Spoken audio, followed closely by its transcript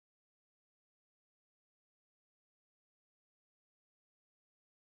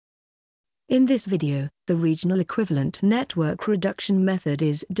In this video, the regional equivalent network reduction method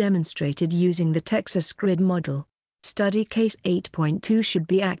is demonstrated using the Texas grid model. Study case 8.2 should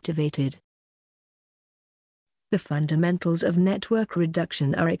be activated. The fundamentals of network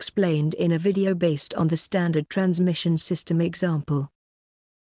reduction are explained in a video based on the standard transmission system example.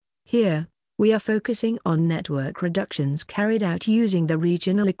 Here, we are focusing on network reductions carried out using the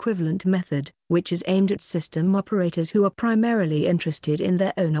regional equivalent method, which is aimed at system operators who are primarily interested in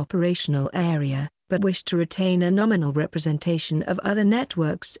their own operational area, but wish to retain a nominal representation of other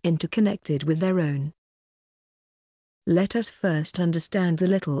networks interconnected with their own. Let us first understand a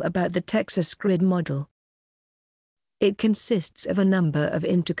little about the Texas grid model. It consists of a number of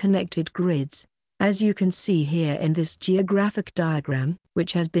interconnected grids, as you can see here in this geographic diagram,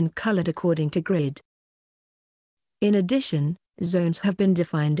 which has been colored according to grid. In addition, zones have been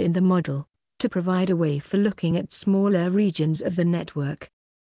defined in the model, to provide a way for looking at smaller regions of the network.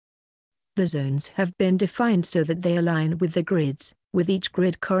 The zones have been defined so that they align with the grids, with each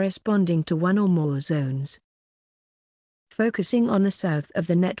grid corresponding to one or more zones. Focusing on the south of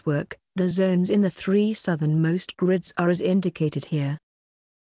the network, the zones in the three southernmost grids are as indicated here.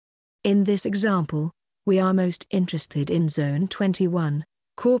 In this example, we are most interested in Zone 21,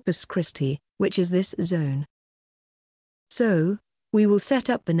 Corpus Christi, which is this zone. So, we will set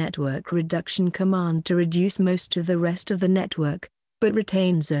up the network reduction command to reduce most of the rest of the network, but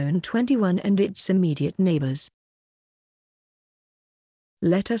retain Zone 21 and its immediate neighbors.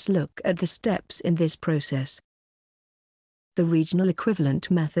 Let us look at the steps in this process. The regional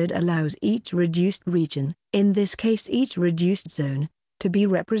equivalent method allows each reduced region, in this case each reduced zone, to be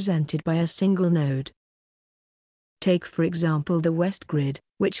represented by a single node. Take for example the west grid,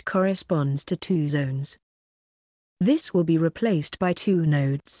 which corresponds to two zones. This will be replaced by two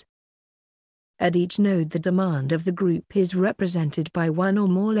nodes. At each node the demand of the group is represented by one or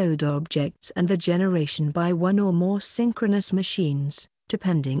more load objects and the generation by one or more synchronous machines,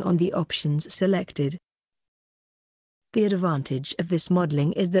 depending on the options selected. The advantage of this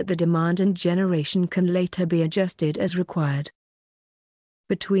modeling is that the demand and generation can later be adjusted as required.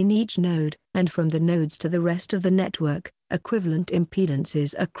 Between each node, and from the nodes to the rest of the network, equivalent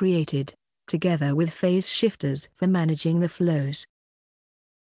impedances are created, together with phase shifters for managing the flows.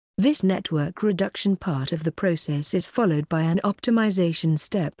 This network reduction part of the process is followed by an optimization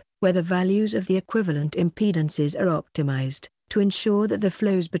step, where the values of the equivalent impedances are optimized, to ensure that the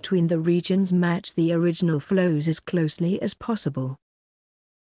flows between the regions match the original flows as closely as possible.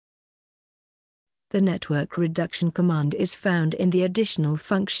 The network reduction command is found in the Additional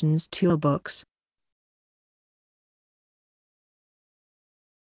Functions toolbox.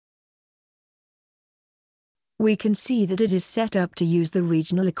 We can see that it is set up to use the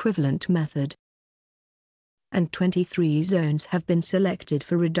regional equivalent method, and 23 zones have been selected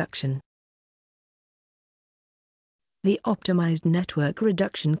for reduction. The optimized network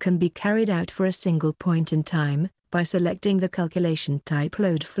reduction can be carried out for a single point in time, by selecting the calculation type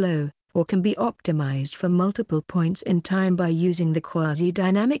load flow, or can be optimized for multiple points in time by using the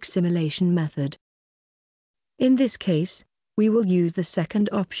quasi-dynamic simulation method. In this case, we will use the second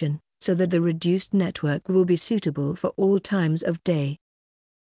option, so that the reduced network will be suitable for all times of day.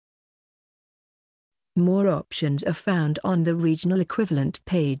 More options are found on the regional equivalent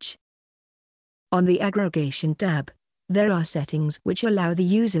page. On the aggregation tab, there are settings which allow the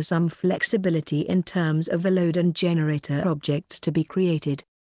user some flexibility in terms of the load and generator objects to be created.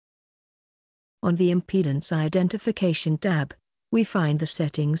 On the impedance identification tab, we find the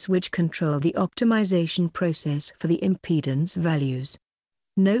settings which control the optimization process for the impedance values.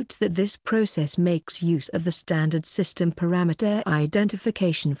 Note that this process makes use of the standard system parameter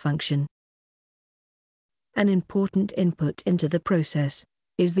identification function. An important input into the process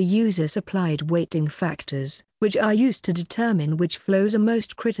is the user-supplied weighting factors, which are used to determine which flows are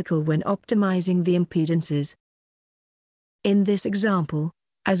most critical when optimizing the impedances. In this example,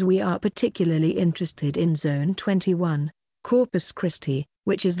 as we are particularly interested in Zone 21, Corpus Christi,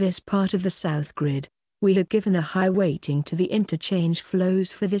 which is this part of the south grid, we have given a high weighting to the interchange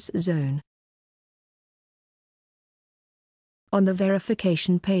flows for this zone. On the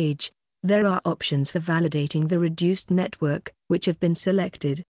verification page, there are options for validating the reduced network, which have been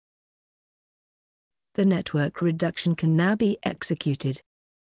selected. The network reduction can now be executed.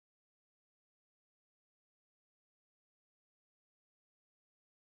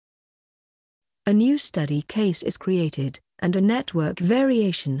 A new study case is created, and a network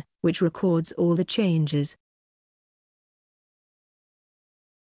variation, which records all the changes.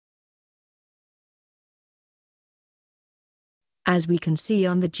 As we can see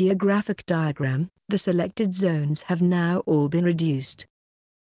on the geographic diagram, the selected zones have now all been reduced.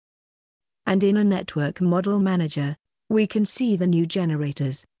 And in a network model manager, we can see the new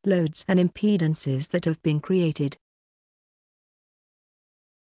generators, loads and impedances that have been created.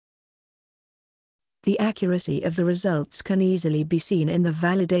 The accuracy of the results can easily be seen in the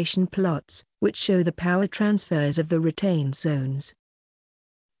validation plots, which show the power transfers of the retained zones.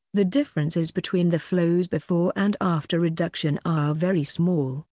 The differences between the flows before and after reduction are very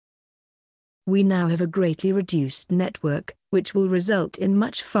small. We now have a greatly reduced network, which will result in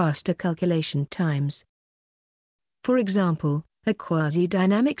much faster calculation times. For example, a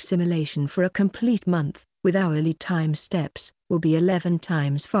quasi-dynamic simulation for a complete month, with hourly time steps, will be 11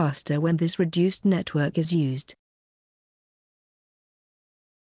 times faster when this reduced network is used.